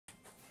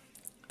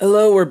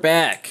Hello, we're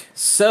back.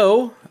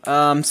 So,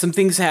 some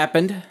things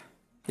happened.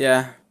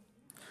 Yeah.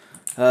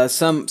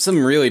 Some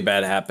really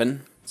bad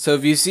happened. So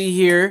if you see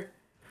here,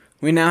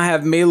 we now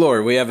have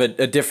Maelor. We have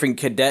a different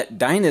cadet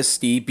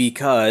dynasty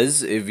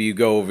because if you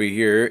go over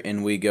here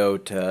and we go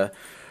to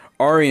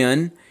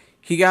Arion,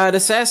 he got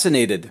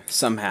assassinated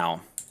somehow.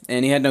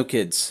 And he had no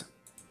kids.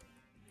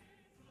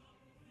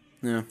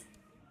 Yeah.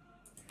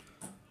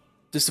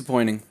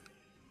 Disappointing.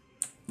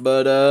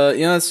 But,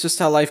 you know, that's just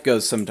how life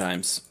goes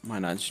sometimes. Why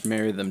not just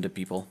marry them to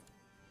people?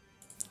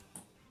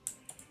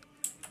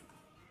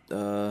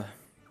 Yeah.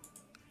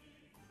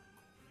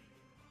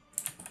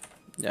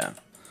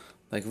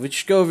 Like, if we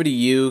just go over to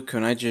you,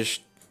 can I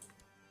just...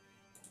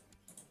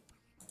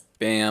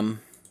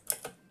 Bam.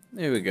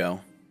 There we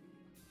go.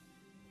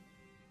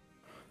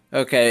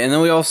 Okay, and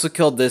then we also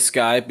killed this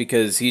guy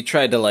because he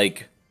tried to,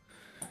 like,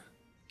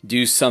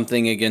 do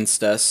something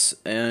against us.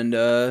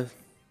 And,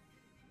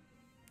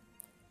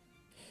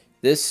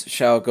 this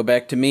shall go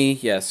back to me.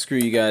 Yeah, screw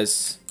you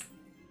guys.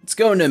 It's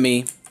going to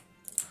me.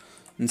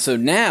 And so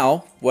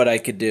now, what I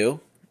could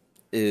do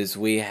is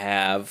we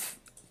have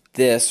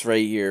this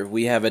right here.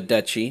 We have a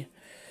duchy.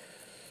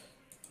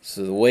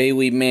 So the way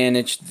we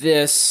manage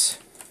this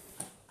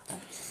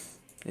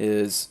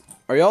is...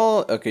 Are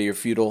y'all... Okay, you're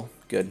feudal.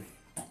 Good.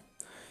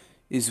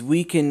 Is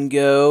we can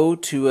go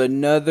to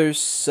another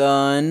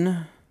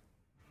son.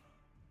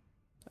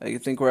 I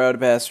think we're out of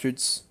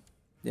bastards.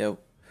 Yep.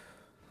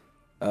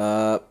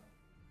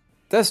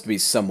 That has to be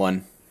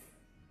someone.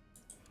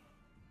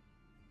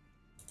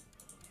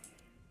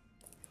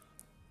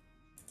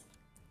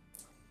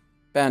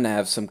 Bound to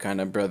have some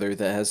kind of brother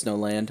that has no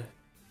land.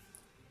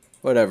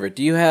 Whatever.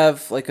 Do you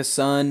have, like, a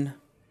son?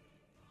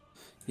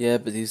 Yeah,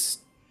 but he's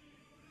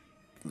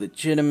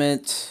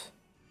legitimate.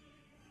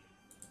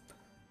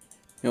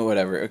 You know,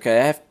 whatever. Okay,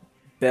 I have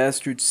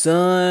bastard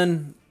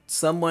son.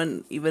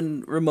 Someone,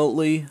 even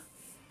remotely.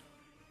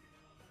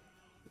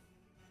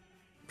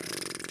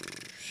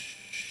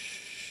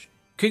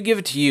 Could give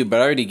it to you,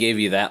 but I already gave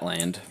you that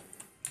land.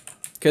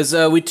 Because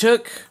we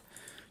took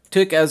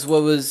as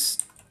what was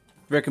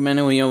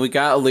recommended. You know, we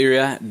got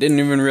Illyria.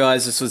 Didn't even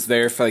realize this was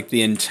there for like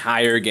the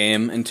entire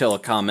game until a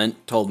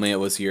comment told me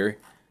it was here.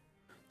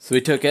 So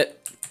we took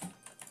it.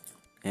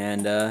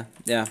 And,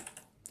 yeah.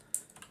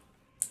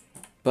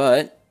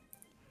 But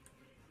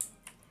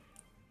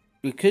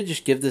we could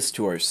just give this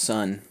to our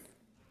son.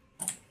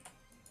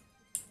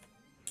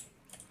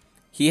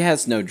 He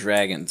has no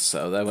dragons,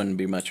 so that wouldn't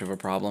be much of a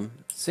problem.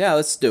 So yeah,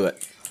 let's do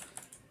it.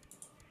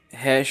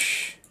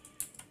 Hesh.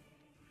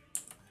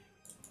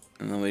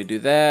 And then we do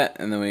that,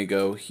 and then we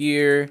go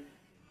here,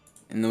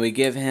 and then we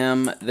give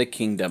him the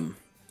kingdom.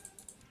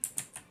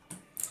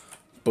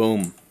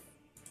 Boom.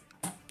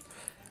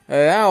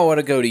 Now I want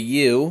to go to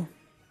you.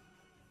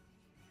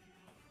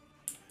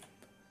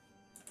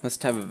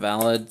 Must have a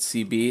valid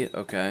CB.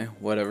 Okay,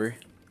 whatever.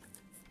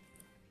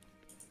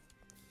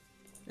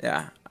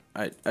 Yeah,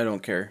 I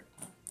don't care.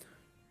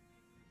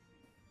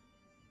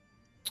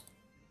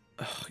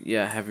 Ugh,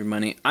 yeah, have your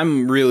money.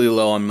 I'm really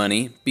low on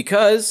money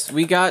because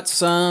we got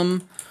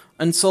some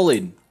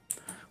Unsullied.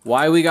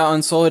 Why we got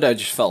Unsullied, I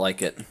just felt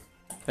like it.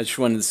 I just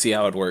wanted to see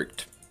how it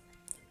worked.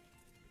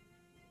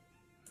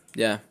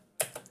 Yeah.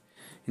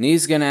 And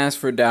he's gonna ask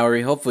for a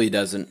dowry. Hopefully he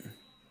doesn't.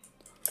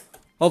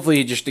 Hopefully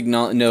he just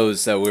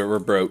knows that we're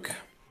broke.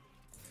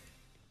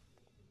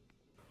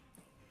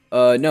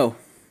 No.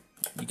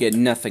 You get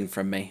nothing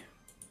from me.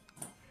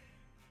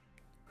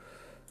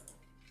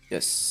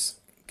 Yes.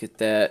 Get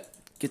that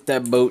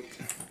boat.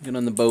 Get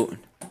on the boat.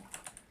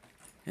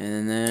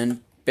 And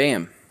then,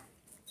 bam.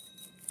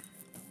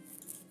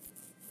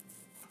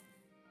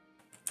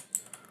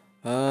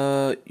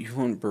 You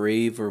want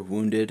brave or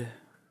wounded?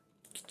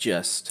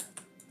 Just.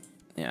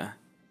 Yeah.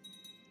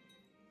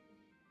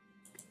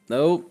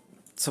 Nope.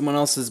 Someone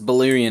else is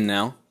Balerian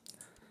now.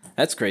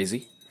 That's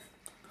crazy.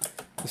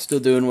 They're still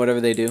doing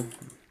whatever they do.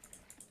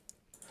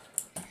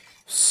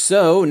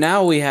 So,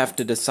 now we have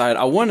to decide.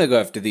 I want to go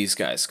after these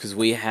guys, because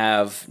we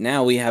have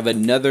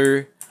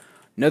another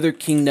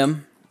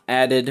kingdom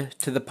added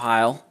to the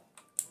pile.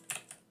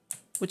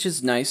 Which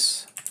is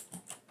nice.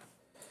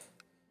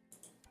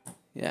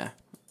 Yeah.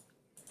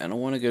 I don't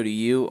want to go to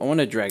you. I want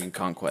to Dragon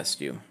Conquest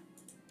you.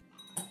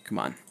 Come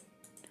on.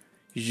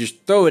 You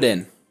just throw it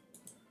in.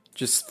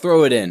 Just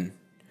throw it in.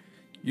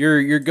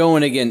 You're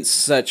going against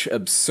such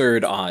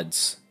absurd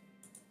odds.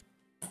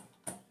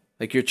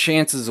 Like, your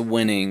chances of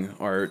winning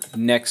are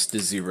next to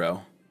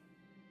zero.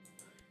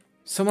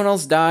 Someone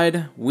else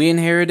died. We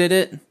inherited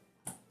it.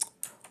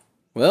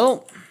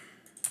 Well,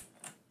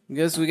 I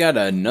guess we got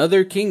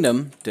another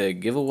kingdom to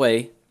give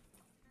away.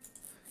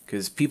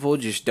 Because people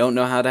just don't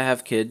know how to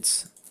have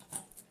kids.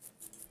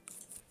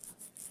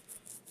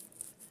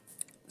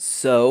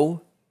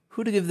 So,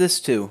 who to give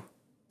this to? You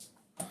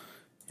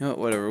know what,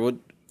 whatever.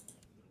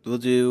 We'll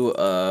do,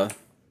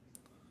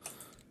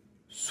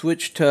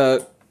 switch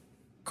to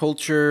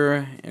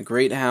culture, a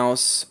great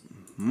house,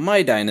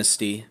 my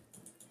dynasty.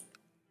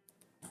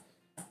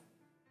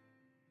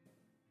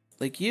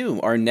 Like you,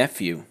 our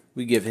nephew.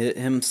 We give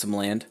him some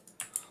land.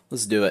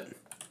 Let's do it.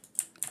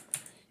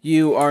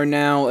 You are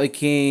now a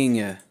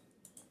king. Or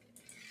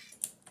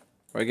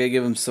I gotta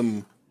give him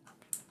some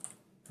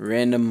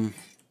random...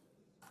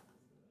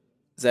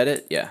 Is that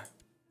it? Yeah.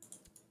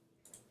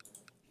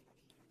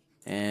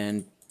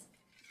 And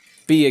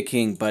be a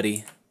king,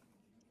 buddy.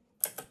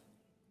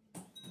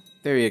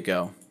 There you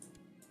go.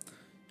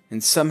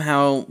 And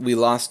somehow we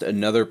lost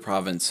another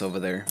province over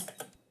there.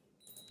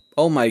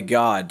 Oh my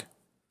god.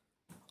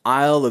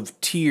 Isle of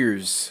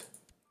Tears.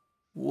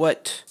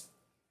 What?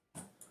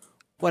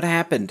 What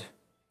happened?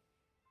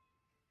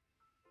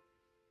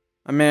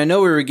 I mean, I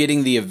know we were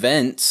getting the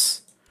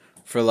events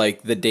for,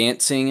 like, the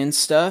dancing and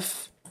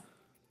stuff.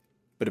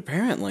 But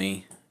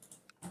apparently...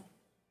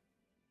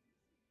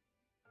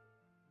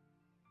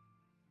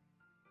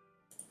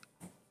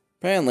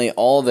 Apparently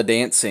all the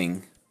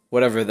dancing,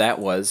 whatever that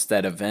was,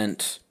 that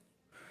event...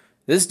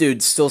 This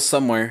dude's still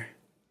somewhere.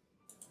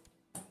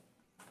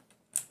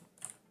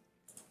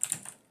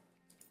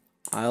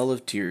 Isle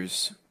of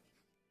Tears.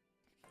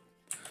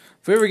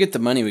 If we ever get the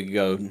money, we could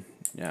go,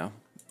 yeah.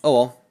 Oh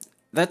well,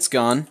 that's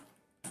gone.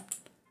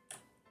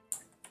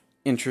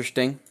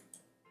 Interesting.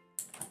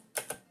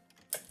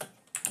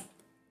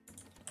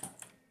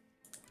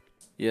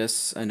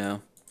 Yes, I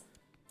know.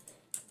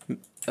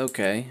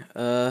 Okay,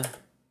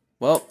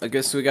 well, I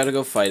guess we gotta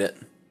go fight it.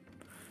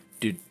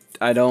 Dude,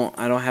 I don't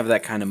have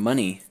that kind of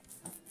money.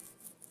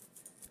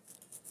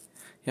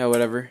 Yeah,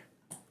 whatever.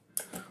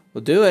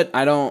 We'll do it.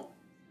 I don't...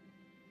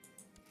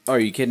 Oh, are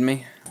you kidding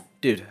me?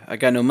 Dude, I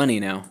got no money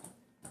now.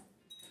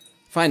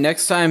 Fine,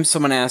 next time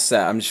someone asks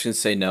that, I'm just gonna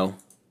say no.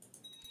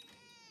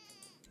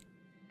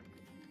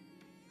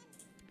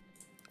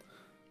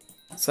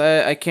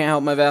 So I can't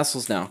help my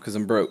vassals now, because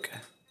I'm broke.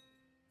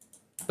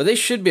 But they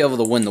should be able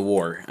to win the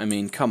war. I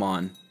mean, come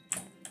on.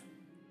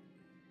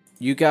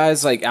 You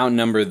guys, like,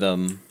 outnumber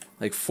them,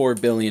 like, 4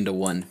 billion to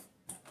 1.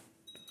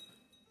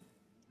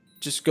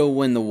 Just go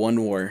win the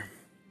one war.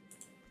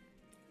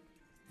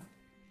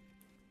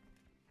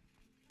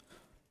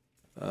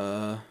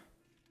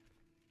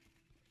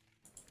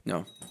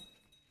 No.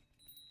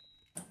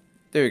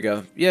 There you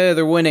go. Yeah,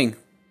 they're winning.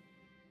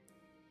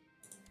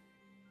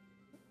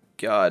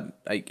 God,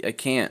 I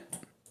can't.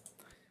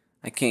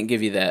 I can't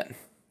give you that.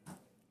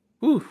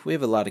 Whew, we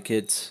have a lot of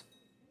kids.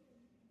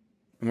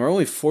 And we're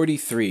only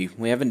 43.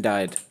 We haven't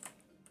died.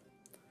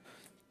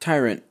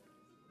 Tyrant.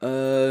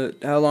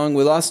 How long?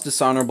 We lost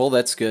Dishonorable.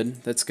 That's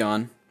good. That's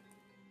gone.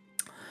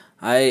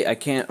 I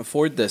can't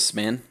afford this,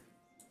 man.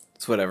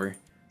 It's whatever.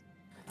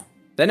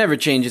 That never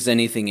changes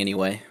anything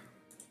anyway.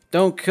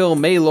 Don't kill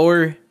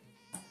Maylor.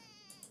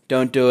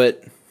 Don't do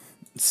it.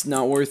 It's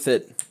not worth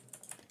it.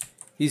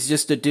 He's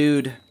just a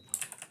dude.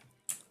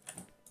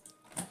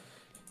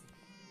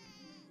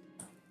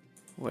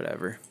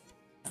 Whatever.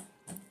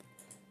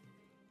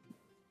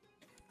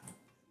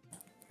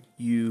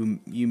 You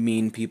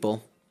mean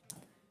people.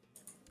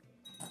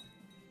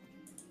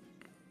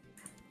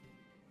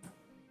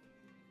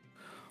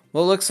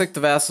 Well, it looks like the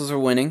vassals are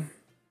winning.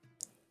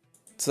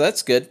 So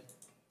that's good.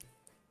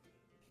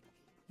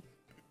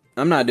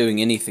 I'm not doing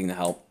anything to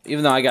help.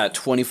 Even though I got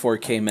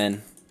 24k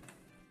men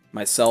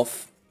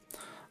myself.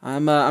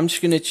 I'm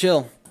just gonna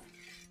chill.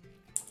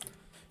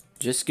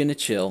 Just gonna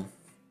chill.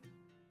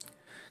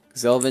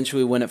 Because they'll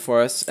eventually win it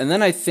for us. And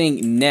then I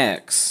think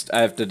next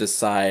I have to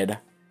decide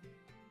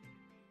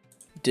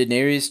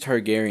Daenerys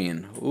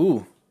Targaryen.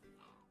 Ooh.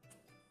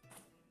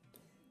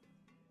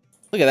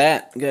 Look at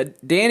that. Good.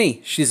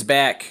 Dany, she's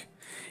back.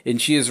 And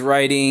she is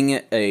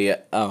riding a...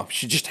 Oh,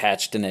 she just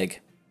hatched an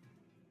egg.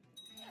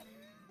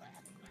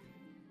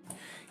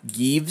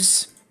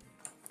 Gives.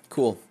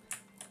 Cool.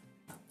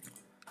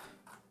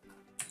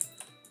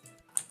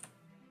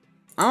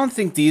 I don't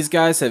think these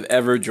guys have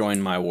ever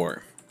joined my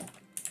war.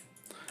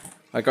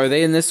 Like, are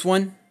they in this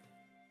one?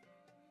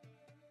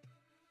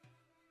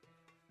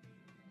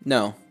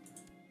 No.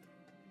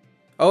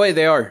 Oh, wait,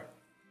 they are.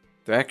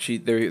 They're actually...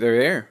 They're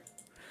there.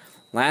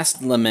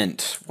 Last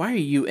Lament. Why are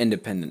you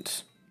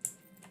independent?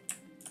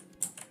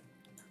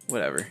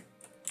 Whatever.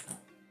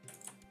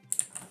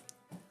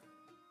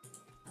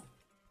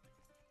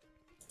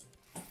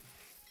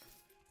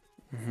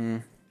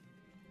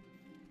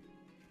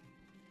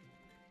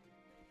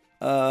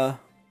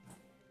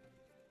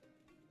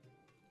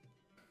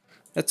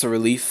 That's a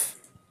relief.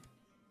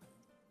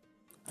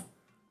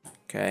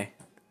 Okay.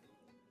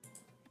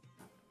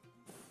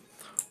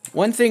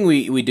 One thing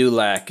we do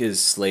lack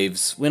is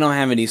slaves. We don't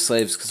have any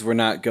slaves because we're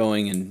not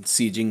going and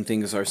sieging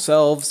things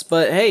ourselves,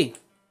 but hey,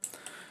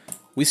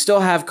 we still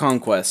have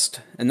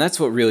conquest, and that's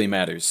what really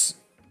matters.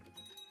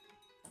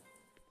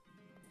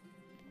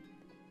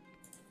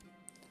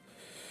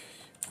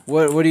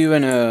 What are you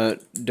in a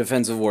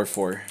defensive war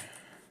for?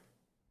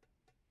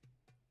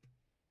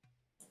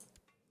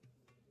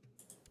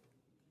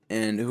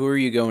 And who are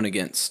you going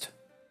against?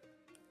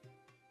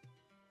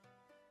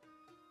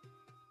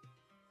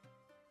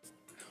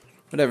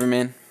 Whatever,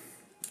 man.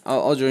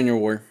 I'll join your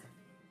war.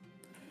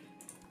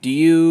 Do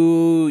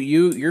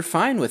you're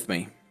fine with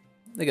me.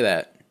 Look at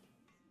that.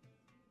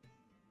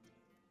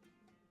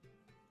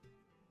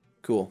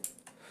 Cool.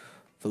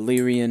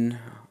 Valerian.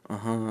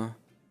 Uh-huh.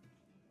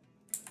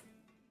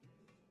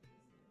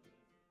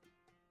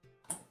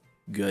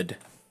 Good.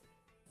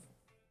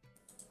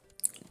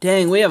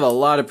 Dang, we have a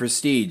lot of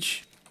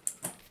prestige.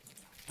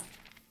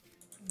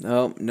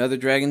 Oh, another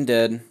dragon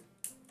dead.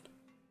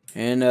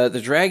 And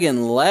the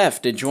dragon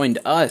left and joined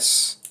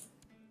us.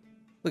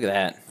 Look at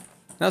that.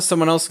 Now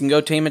someone else can go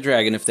tame a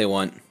dragon if they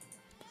want.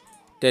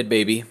 Dead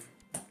baby.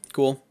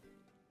 Cool.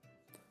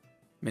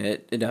 Man,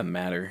 it doesn't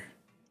matter.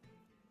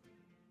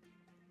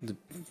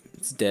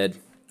 It's dead.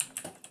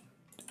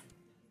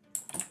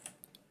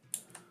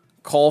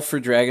 Call for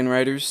dragon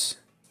riders.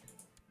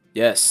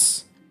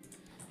 Yes.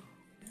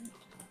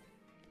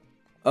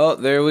 Oh,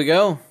 there we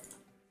go.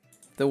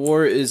 The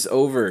war is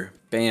over.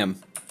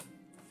 Bam.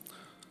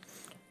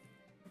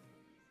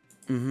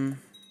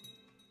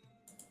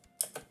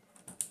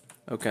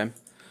 Okay.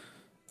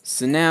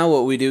 So now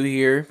what we do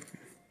here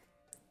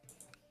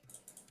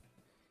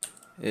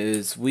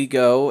is we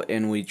go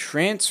and we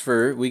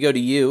transfer. We go to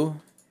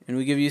you and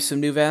we give you some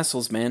new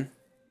vassals, man.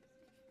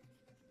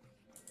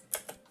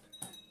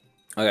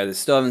 Okay, they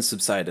still haven't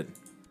subsided.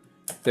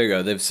 There you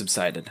go, they've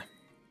subsided.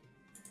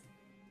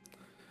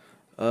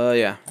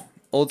 Yeah.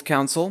 Old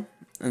Council,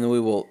 and then we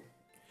will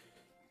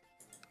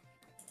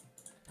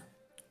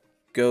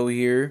go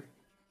here.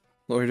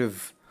 Lord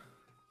of...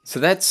 So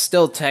that's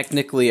still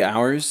technically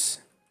ours.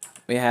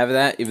 We have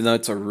that, even though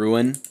it's a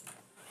ruin.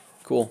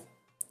 Cool.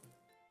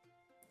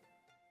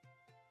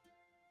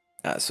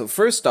 So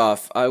first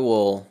off, I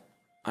don't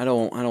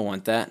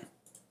want that.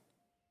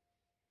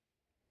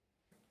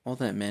 All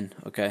that men,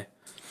 okay.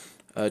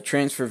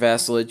 Transfer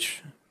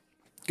vassalage.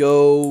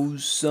 Go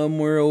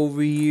somewhere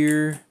over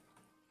here.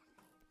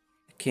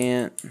 I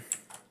can't.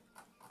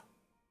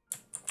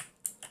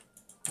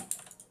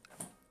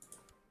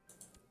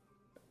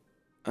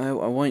 I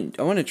want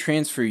to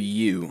transfer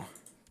you.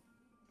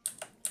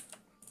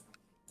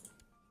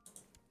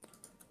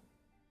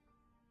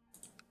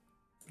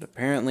 But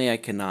apparently I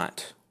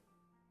cannot.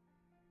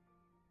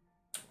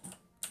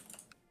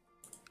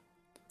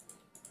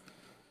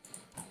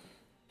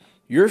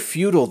 You're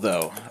feudal,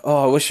 though.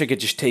 Oh, I wish I could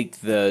just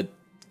take the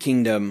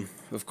kingdom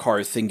of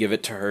Karth and give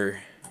it to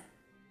her.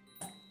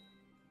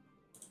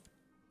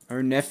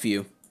 Her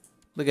nephew.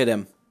 Look at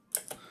him.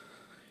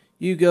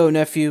 You go,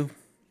 nephew.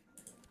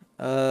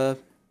 Yeah,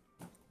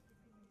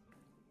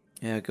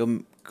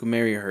 go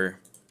marry her.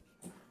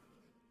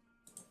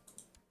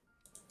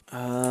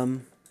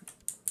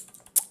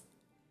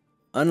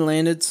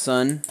 Unlanded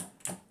son.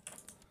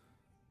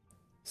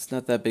 It's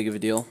not that big of a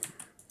deal.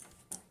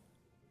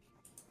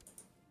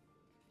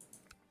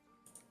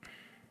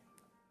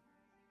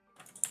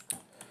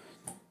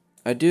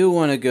 I do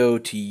want to go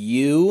to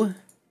you.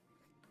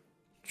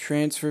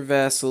 Transfer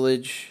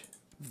vassalage.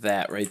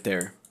 That right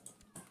there.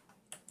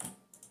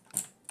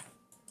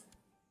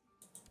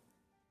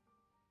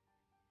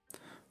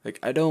 Like,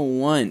 I don't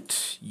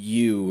want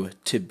you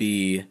to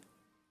be...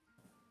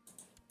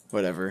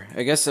 Whatever.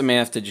 I guess I may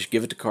have to just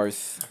give it to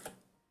Karth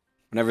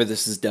whenever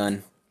this is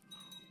done.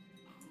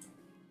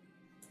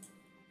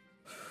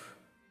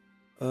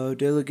 Oh,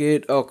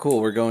 delegate. Oh,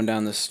 cool. We're going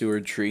down the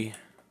steward tree.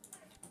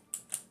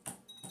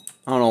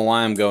 I don't know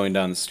why I'm going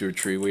down the steward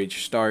tree.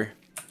 Wage star.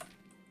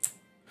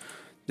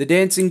 The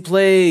dancing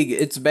plague.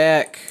 It's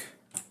back.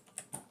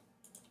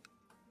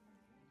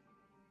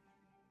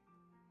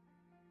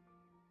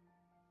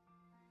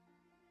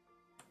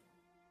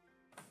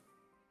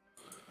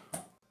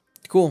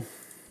 Cool.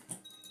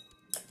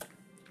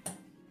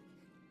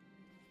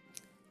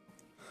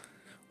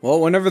 Well,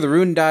 whenever the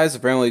rune dies,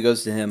 apparently it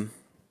goes to him.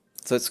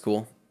 So that's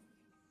cool.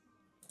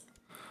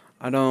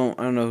 I don't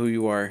know who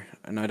you are,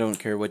 and I don't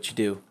care what you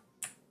do.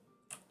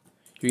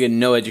 You're getting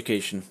no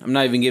education. I'm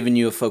not even giving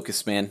you a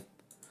focus, man.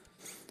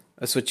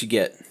 That's what you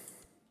get.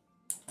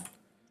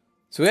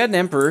 So we had an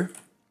emperor.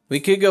 We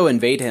could go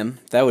invade him.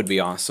 That would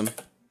be awesome.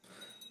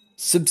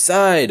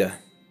 Subside.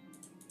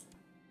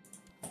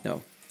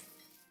 No.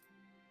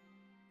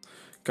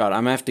 God,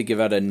 I'm gonna have to give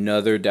out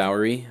another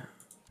dowry.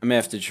 I'm gonna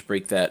have to just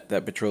break that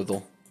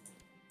betrothal.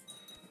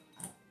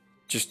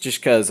 Just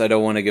because I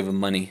don't want to give him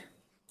money.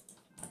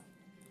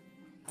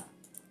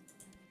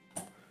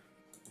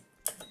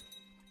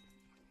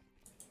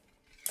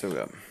 There we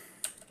go.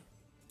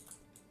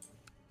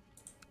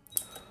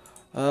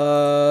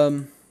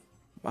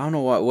 I don't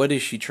know what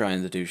is she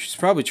trying to do. She's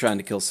probably trying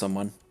to kill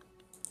someone.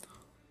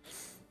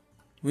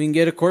 We can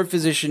get a court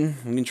physician.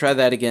 We can try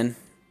that again.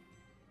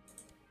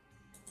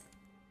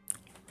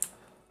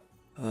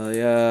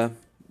 Yeah.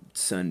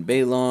 Son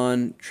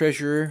Balon,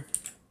 treasurer.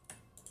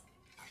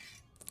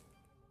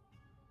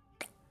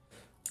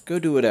 Go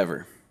do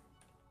whatever.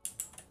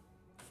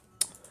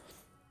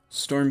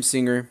 Storm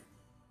Singer.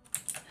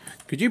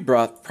 Could you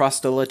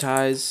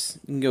proselytize?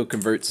 You can go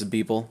convert some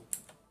people.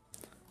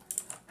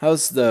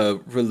 How's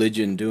the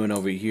religion doing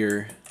over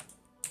here?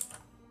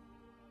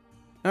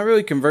 Not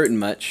really converting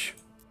much.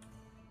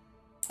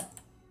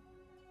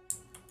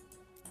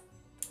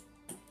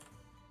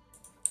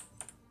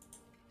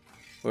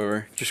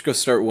 Whatever. Just go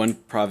start one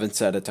province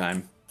at a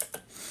time.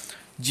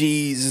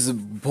 Jeez, this is a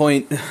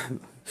point.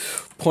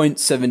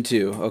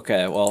 0.72.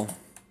 Okay, well,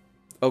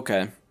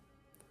 okay.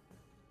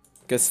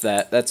 Guess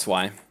that's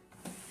why.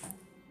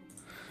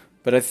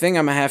 But I think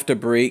I'm gonna have to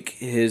break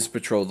his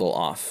betrothal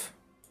off.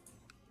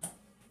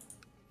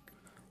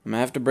 I'm gonna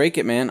have to break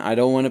it, man. I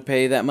don't want to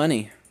pay that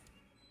money.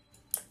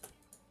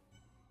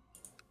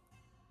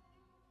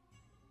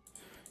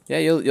 Yeah,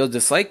 you'll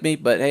dislike me,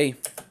 but hey,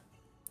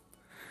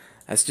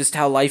 that's just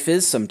how life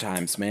is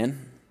sometimes,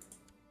 man.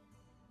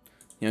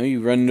 You know,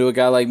 you run into a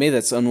guy like me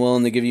that's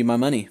unwilling to give you my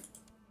money.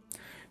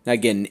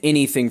 Not getting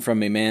anything from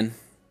me, man.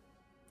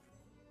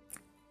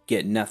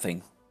 Get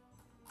nothing.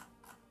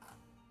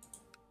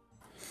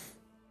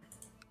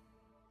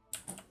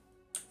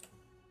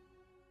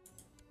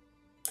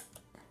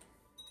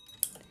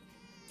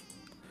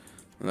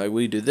 Like,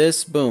 we do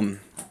this, boom.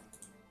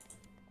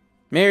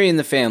 Marry in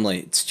the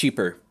family. It's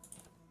cheaper.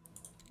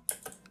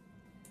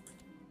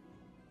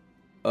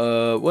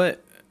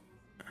 What?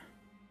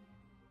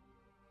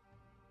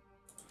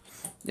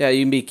 Yeah,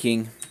 you can be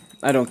king.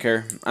 I don't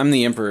care. I'm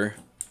the emperor.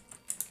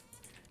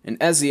 And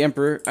as the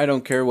emperor, I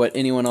don't care what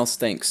anyone else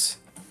thinks.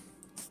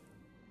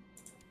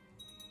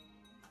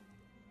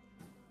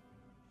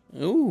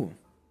 Ooh.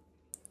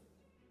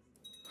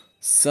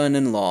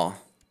 Son-in-law.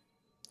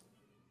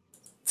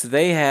 So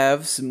they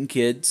have some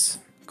kids.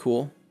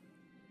 Cool.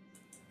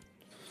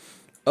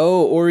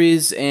 Oh,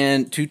 Oris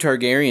and 2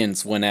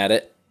 Targaryens went at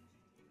it.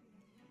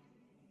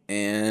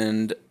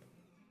 And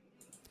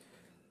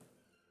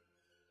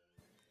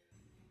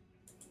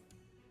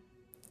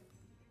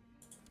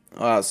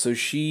so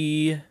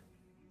she...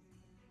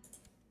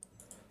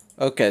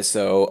 Okay,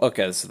 so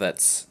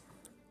that's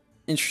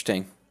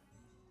interesting.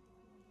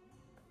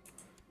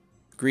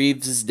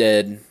 Greaves is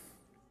dead.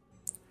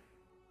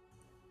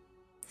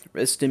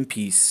 Rest in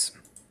peace.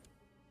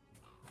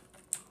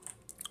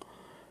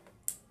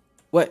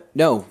 What?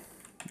 No.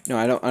 No,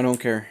 I don't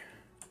care.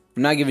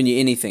 I'm not giving you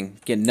anything.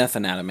 Get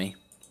nothing out of me.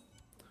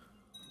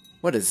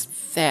 What is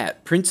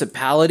that?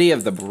 Principality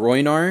of the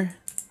Broinar?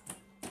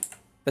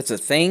 That's a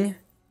thing?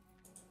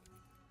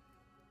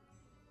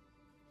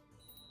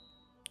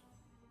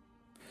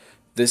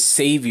 The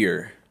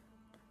savior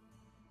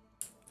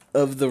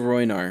of the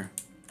Rhoynar.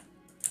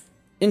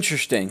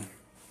 Interesting.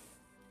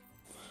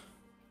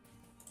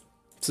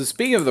 So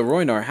speaking of the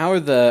Rhoynar,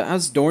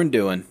 how's Dorne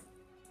doing?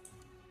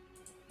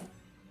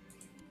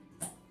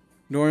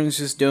 Dorne's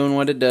just doing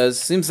what it does.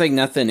 Seems like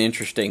nothing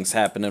interesting's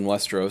happened in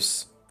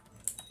Westeros.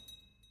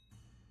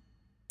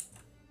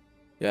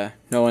 Yeah,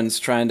 no one's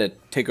trying to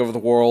take over the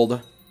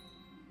world.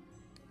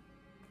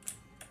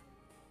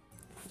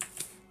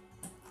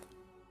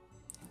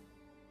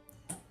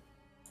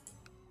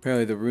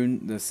 Apparently the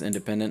rune that's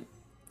independent.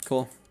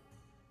 Cool.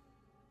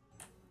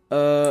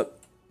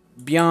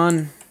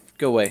 Beyond,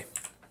 go away.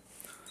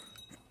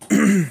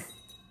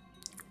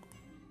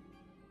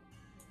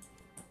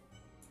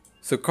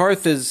 So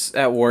Karth is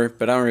at war,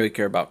 but I don't really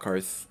care about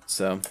Karth,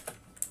 so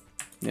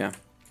yeah.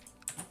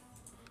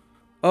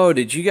 Oh,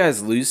 did you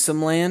guys lose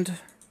some land?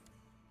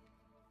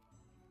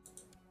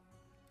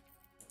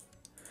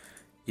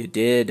 You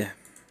did.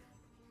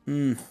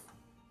 I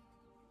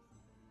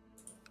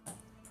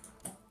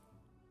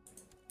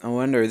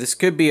wonder, this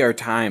could be our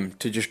time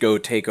to just go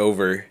take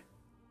over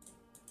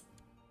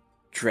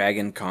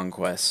Dragon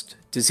Conquest.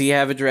 Does he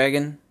have a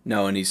dragon?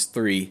 No, and he's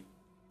 3.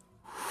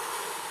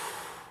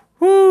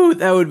 Woo,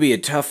 that would be a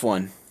tough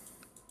one.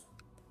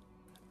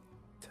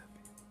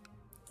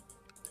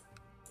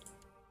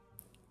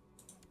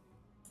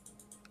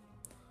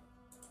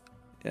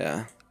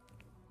 Yeah.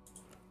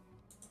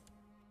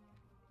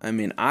 I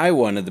mean, I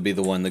wanted to be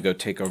the one to go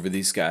take over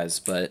these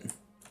guys, but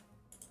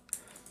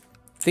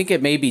I think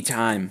it may be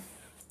time.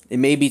 It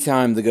may be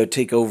time to go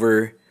take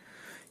over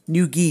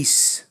New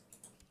Geese.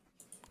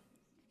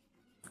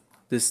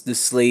 The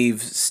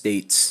slave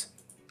states.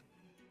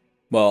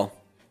 Well,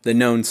 the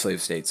known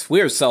slave states.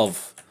 We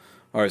ourselves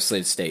are a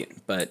slave state,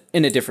 but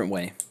in a different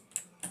way.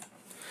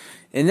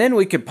 And then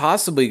we could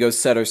possibly go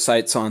set our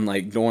sights on,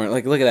 like, Dorne.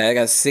 Like, look at that. I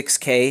got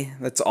 6K.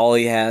 That's all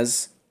he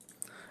has.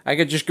 I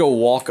could just go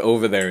walk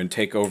over there and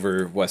take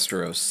over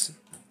Westeros.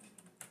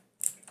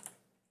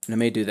 And I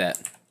may do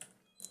that.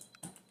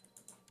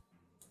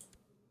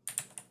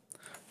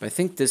 But I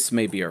think this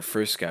may be our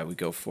first guy we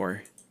go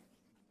for.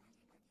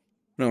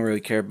 I don't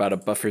really care about a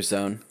buffer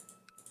zone.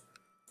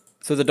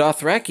 So the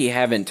Dothraki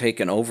haven't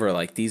taken over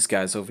like these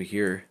guys over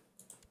here.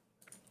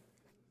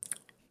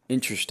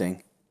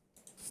 Interesting.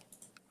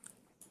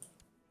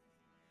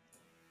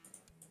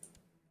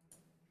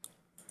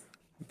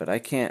 But I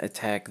can't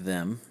attack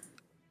them.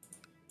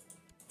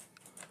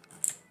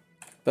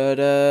 But,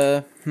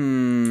 yeah,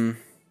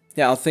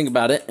 I'll think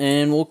about it,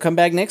 and we'll come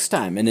back next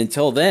time. And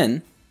until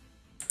then,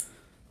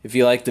 if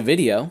you liked the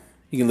video,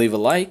 you can leave a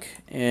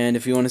like, and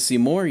if you want to see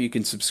more, you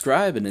can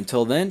subscribe. And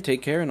until then,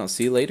 take care, and I'll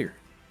see you later.